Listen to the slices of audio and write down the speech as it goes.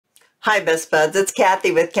Hi, Best Buds. It's Cathy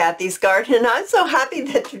with Cathy's Garden, and I'm so happy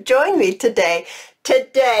that you joined me today.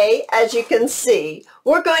 Today, as you can see,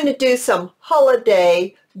 we're going to do some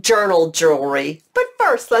holiday journal jewelry. But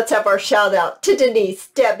first, let's have our shout out to Denise,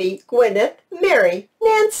 Debbie, Gwyneth, Mary,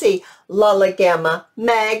 Nancy, Lala Gamma,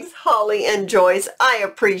 Mags, Holly, and Joyce. I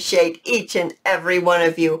appreciate each and every one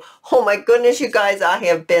of you. Oh my goodness, you guys, I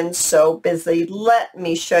have been so busy. Let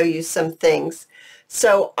me show you some things.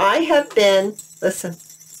 So I have been, listen.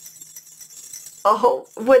 Oh,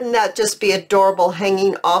 wouldn't that just be adorable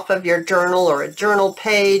hanging off of your journal or a journal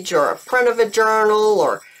page or a front of a journal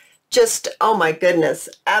or just, oh my goodness,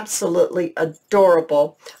 absolutely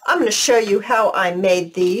adorable. I'm going to show you how I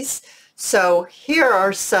made these. So here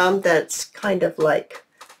are some that's kind of like,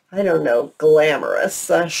 I don't know, glamorous,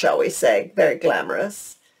 shall we say, very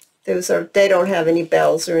glamorous. They don't have any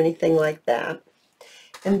bells or anything like that.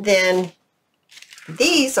 And then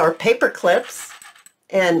these are paper clips,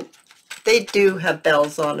 and they do have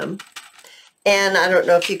bells on them. And I don't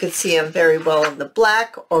know if you can see them very well on the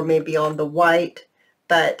black or maybe on the white,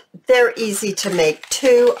 but they're easy to make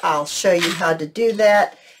too. I'll show you how to do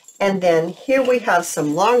that. And then here we have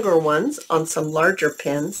some longer ones on some larger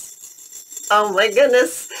pins. Oh my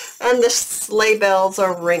goodness. And the sleigh bells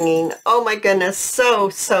are ringing. Oh my goodness.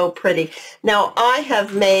 So pretty. Now I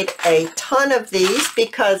have made a ton of these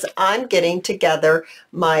because I'm getting together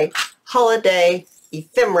my holiday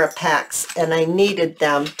ephemera packs, and I needed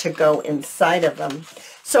them to go inside of them.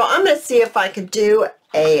 So I'm going to see if I could do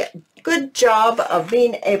a good job of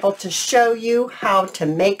being able to show you how to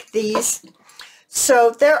make these.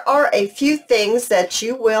 So there are a few things that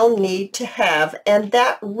you will need to have, and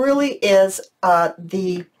that really is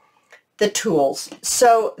the tools.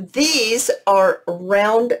 So these are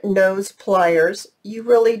round nose pliers. You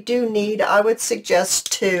really do need, I would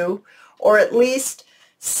suggest 2, or at least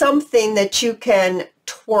something that you can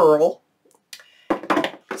twirl,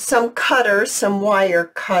 some cutters, some wire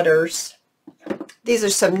cutters. These are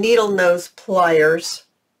some needle nose pliers.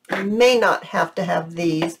 You may not have to have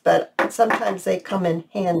these, but sometimes they come in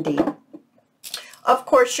handy. Of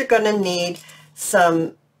course, you're going to need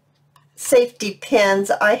some safety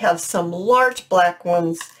pins. I have some large black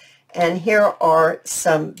ones, and here are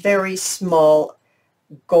some very small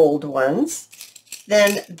gold ones.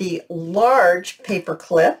 Then the large paper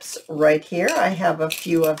clips right here, I have a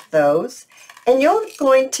few of those. And you're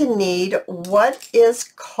going to need what is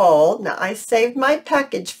called, now I saved my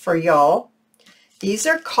package for y'all, these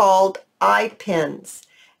are called eye pins.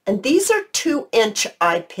 And these are 2-inch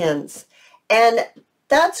eye pins. And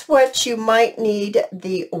that's what you might need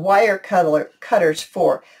the wire cutters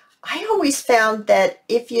for. I always found that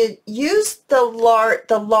if you use the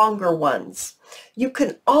longer ones, you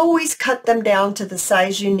can always cut them down to the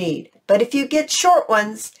size you need. But if you get short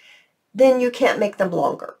ones, then you can't make them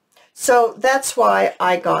longer. So that's why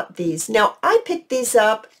I got these. Now, I picked these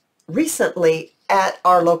up recently at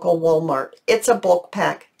our local Walmart. It's a bulk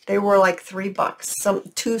pack. They were like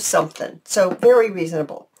 $3, two something. So very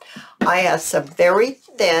reasonable. I have some very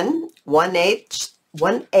thin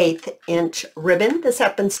 1/8 inch ribbon. This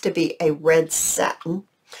happens to be a red satin.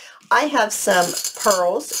 I have some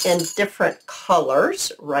pearls in different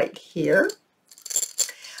colors right here.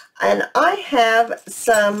 And I have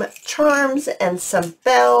some charms and some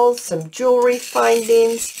bells, some jewelry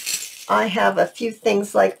findings. I have a few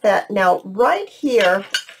things like that. Now, right here,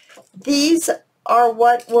 these are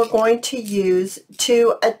what we're going to use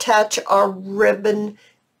to attach our ribbon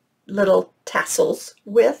little tassels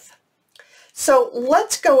with. So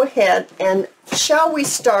let's go ahead and shall we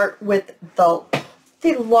start with the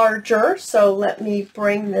larger. So let me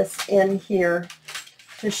bring this in here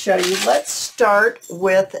to show you. Let's start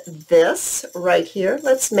with this right here.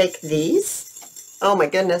 Let's make these. Oh my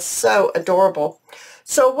goodness, so adorable.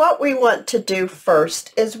 So what we want to do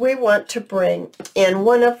first is we want to bring in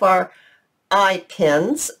one of our eye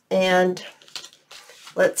pins, and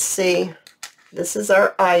let's see, this is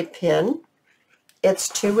our eye pin. It's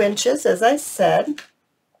 2 inches, as I said,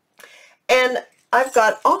 and I've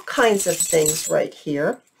got all kinds of things right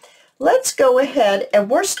here. Let's go ahead, and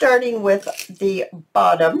we're starting with the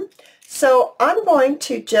bottom. So I'm going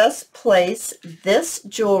to just place this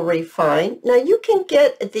jewelry find. Now you can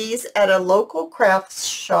get these at a local crafts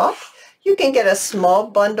shop. You can get a small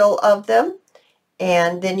bundle of them,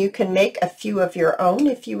 and then you can make a few of your own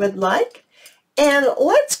if you would like. And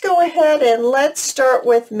let's go ahead and let's start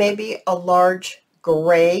with maybe a large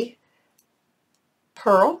gray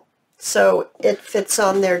pearl. So it fits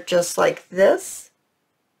on there just like this.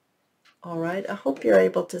 All right, I hope you're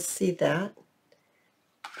able to see that.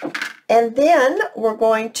 And then we're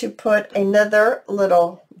going to put another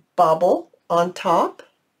little bobble on top.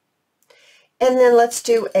 And then let's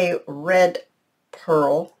do a red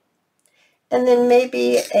pearl. And then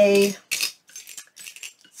maybe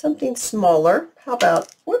something smaller. How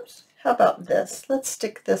about, whoops, how about this? Let's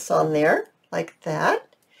stick this on there like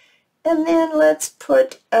that. And then let's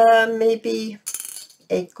put maybe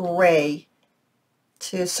a gray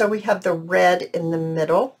too. So we have the red in the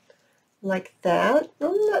middle like that.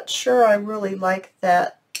 I'm not sure I really like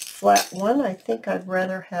that flat one. I think I'd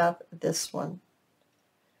rather have this one.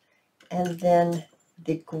 And then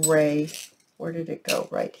the gray, where did it go?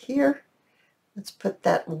 Right here. Let's put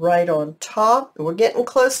that right on top. We're getting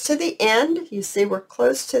close to the end. You see, we're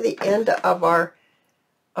close to the end of our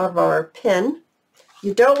pin.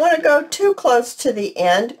 You don't want to go too close to the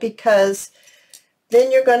end because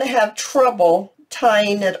then you're going to have trouble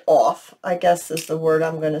tying it off, I guess is the word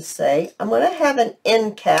I'm going to say. I'm going to have an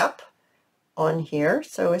end cap on here,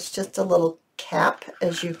 so it's just a little cap,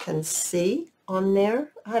 as you can see on there.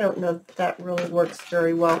 I don't know if that really works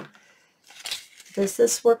very well. Does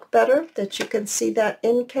this work better, that you can see that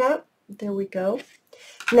end cap? There we go.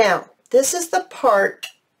 Now, this is the part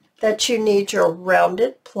that you need your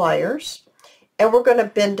rounded pliers, and we're going to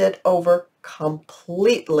bend it over,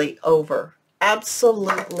 completely over.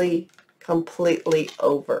 Absolutely, completely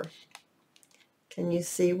over. Can you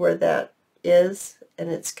see where that is?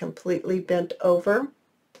 And it's completely bent over.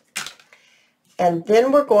 And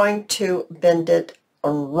then we're going to bend it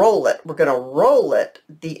and roll it. We're going to roll it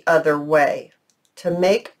the other way to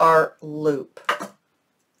make our loop.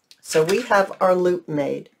 So we have our loop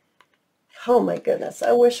made. Oh my goodness,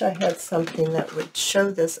 I wish I had something that would show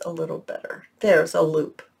this a little better. There's a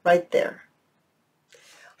loop right there.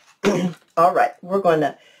 All right, we're going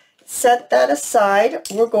to set that aside.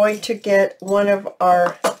 We're going to get one of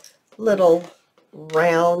our little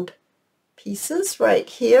round pieces right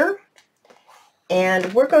here,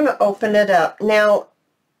 and we're going to open it up. Now,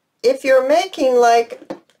 if you're making like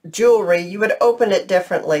jewelry, you would open it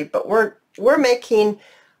differently, but we're making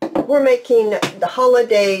the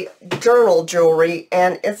holiday journal jewelry,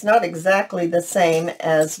 and it's not exactly the same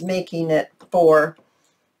as making it for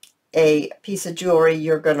a piece of jewelry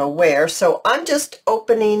you're going to wear. So I'm just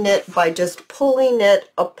opening it by just pulling it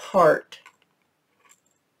apart.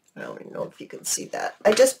 I don't even know if you can see that.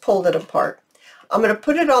 I just pulled it apart. I'm going to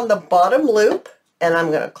put it on the bottom loop, and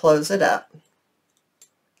I'm going to close it up.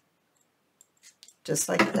 Just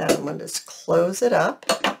like that. I'm going to just close it up.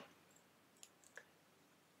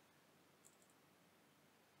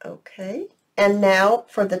 Okay. And now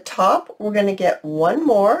for the top, we're going to get one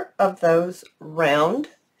more of those round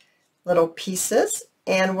little pieces,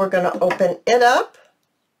 and we're going to open it up,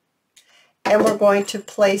 and we're going to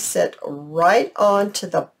place it right onto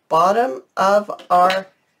the bottom of our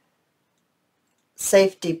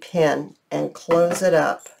safety pin and close it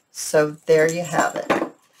up. So there you have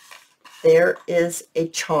it. There is a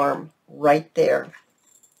charm right there.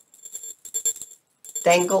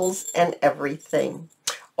 Dangles and everything.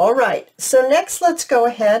 All right, so next let's go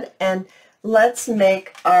ahead and let's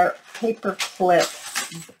make our paper clip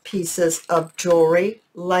pieces of jewelry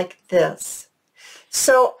like this.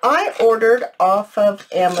 So I ordered off of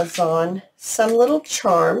Amazon some little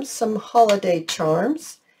charms, some holiday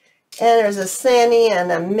charms. And there's a Sani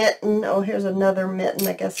and a mitten. Oh, here's another mitten.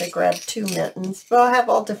 I guess I grabbed two mittens. Well, I have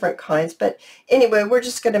all different kinds. But anyway, we're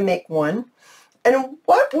just going to make one. And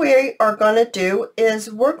what we are going to do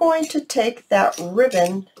is we're going to take that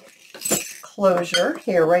ribbon closure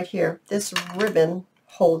here, right here, this ribbon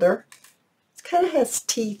holder. It kind of has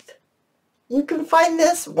teeth. You can find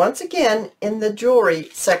this, once again, in the jewelry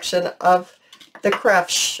section of the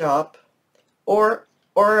craft shop, or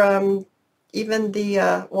even the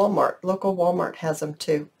Walmart. Local Walmart has them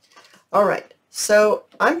too. All right, so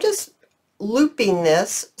I'm just looping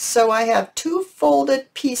this so I have two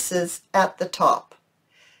folded pieces at the top.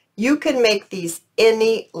 You can make these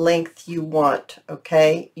any length you want,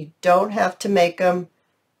 okay? You don't have to make them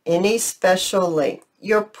any special length.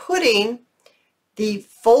 You're putting the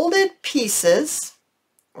folded pieces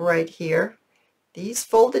right here. These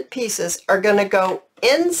folded pieces are going to go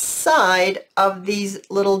inside of these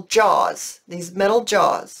little jaws, these metal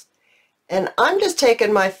jaws. And I'm just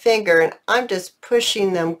taking my finger and I'm just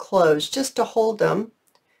pushing them closed just to hold them.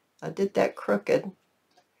 I did that crooked.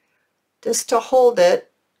 Just to hold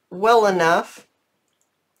it well enough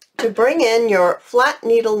to bring in your flat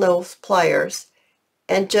needle nose pliers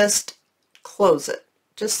and just close it,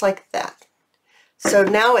 just like that. So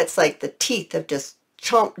now it's like the teeth have just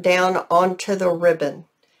chomped down onto the ribbon,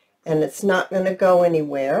 and it's not going to go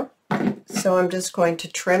anywhere. So I'm just going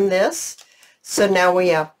to trim this. So now we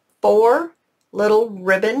have 4 little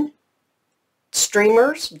ribbon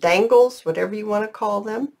streamers, dangles, whatever you want to call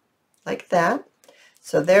them. like that.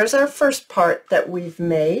 So there's our first part that we've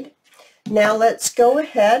made. Now let's go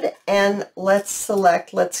ahead and let's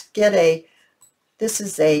select, let's get a, this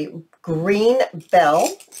is a green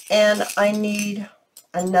bell, and I need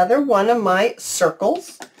another one of my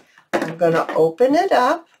circles. I'm going to open it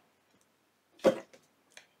up,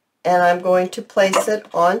 and I'm going to place it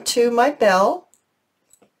onto my bell.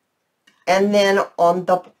 And then on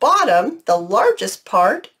the bottom, the largest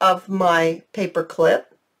part of my paper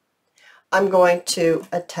clip, I'm going to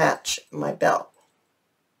attach my bell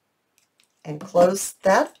and close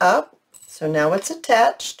that up. So now it's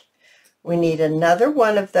attached. We need another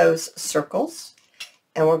one of those circles,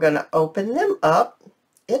 and we're going to open them up,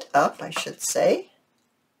 I should say,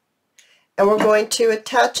 and we're going to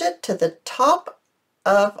attach it to the top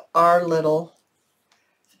of our little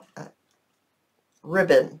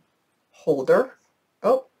ribbon holder.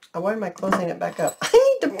 Oh, why am I closing it back up? I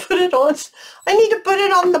need to put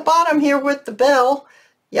it on the bottom here with the bell.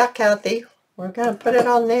 Yeah, Kathy, we're going to put it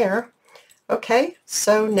on there. Okay,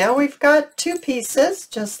 so now we've got two pieces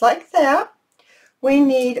just like that. We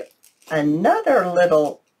need another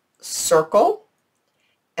little circle,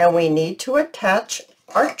 and we need to attach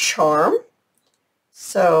our charm.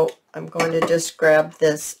 So I'm going to just grab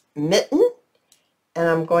this mitten, and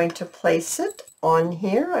I'm going to place it on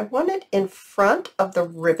here. I want it in front of the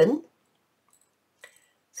ribbon.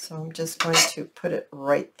 So I'm just going to put it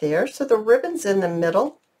right there. So the ribbon's in the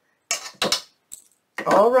middle.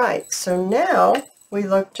 All right, so now we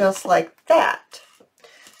look just like that.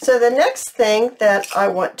 So the next thing that I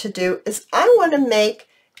want to do is I want to make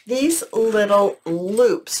these little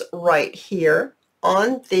loops right here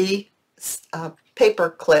on the paper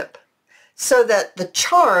clip so that the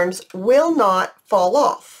charms will not fall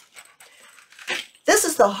off. This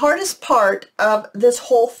is the hardest part of this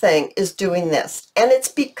whole thing, is doing this, and it's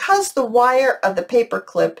because the wire of the paper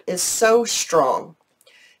clip is so strong.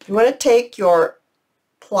 You want to take your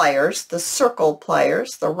pliers, the circle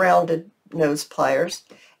pliers, the rounded nose pliers,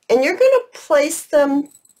 and you're going to place them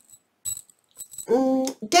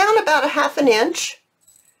down about 1/2 inch,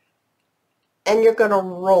 and you're going to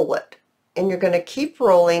roll it, and you're going to keep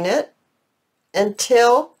rolling it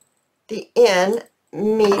until the end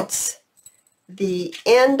meets the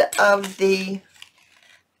end of the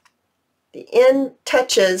end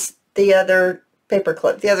touches the other paper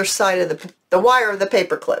clip, the other side of the wire of the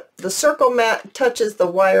paper clip. The circle mat touches the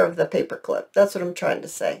wire of the paper clip. That's what I'm trying to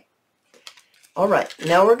say. All right,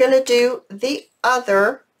 now we're going to do the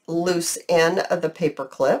other loose end of the paper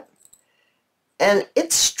clip, and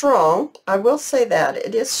it's strong. I will say that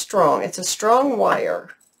it is strong. It's a strong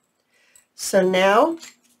wire. So now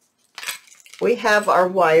we have our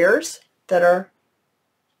wires that are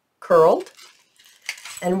curled,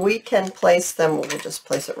 and we can place them. We'll just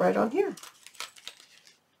place it right on here,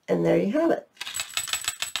 and there you have it.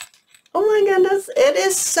 Oh my goodness, it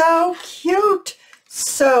is so cute,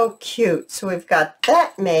 so cute. So we've got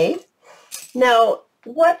that made. Now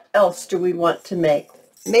what else do we want to make?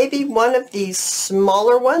 Maybe one of these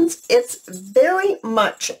smaller ones. It's very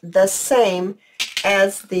much the same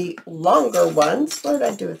as the longer ones. What did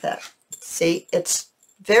I do with that? See, it's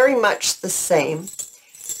very much the same,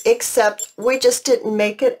 except we just didn't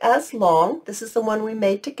make it as long. This is the one we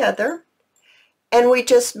made together, and we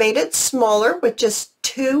just made it smaller with just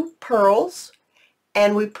 2 pearls,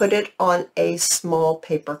 and we put it on a small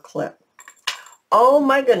paper clip. Oh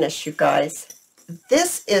my goodness, you guys,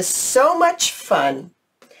 this is so much fun,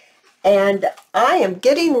 and I am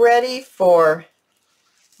getting ready for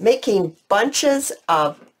making bunches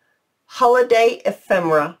of holiday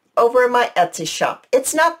ephemera over in my Etsy shop.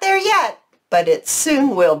 It's not there yet, but it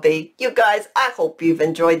soon will be. You guys, I hope you've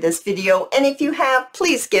enjoyed this video, and if you have,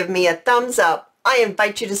 please give me a thumbs up. I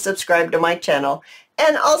invite you to subscribe to my channel,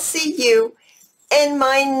 and I'll see you in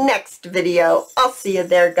my next video. I'll see you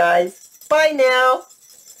there, guys. Bye now.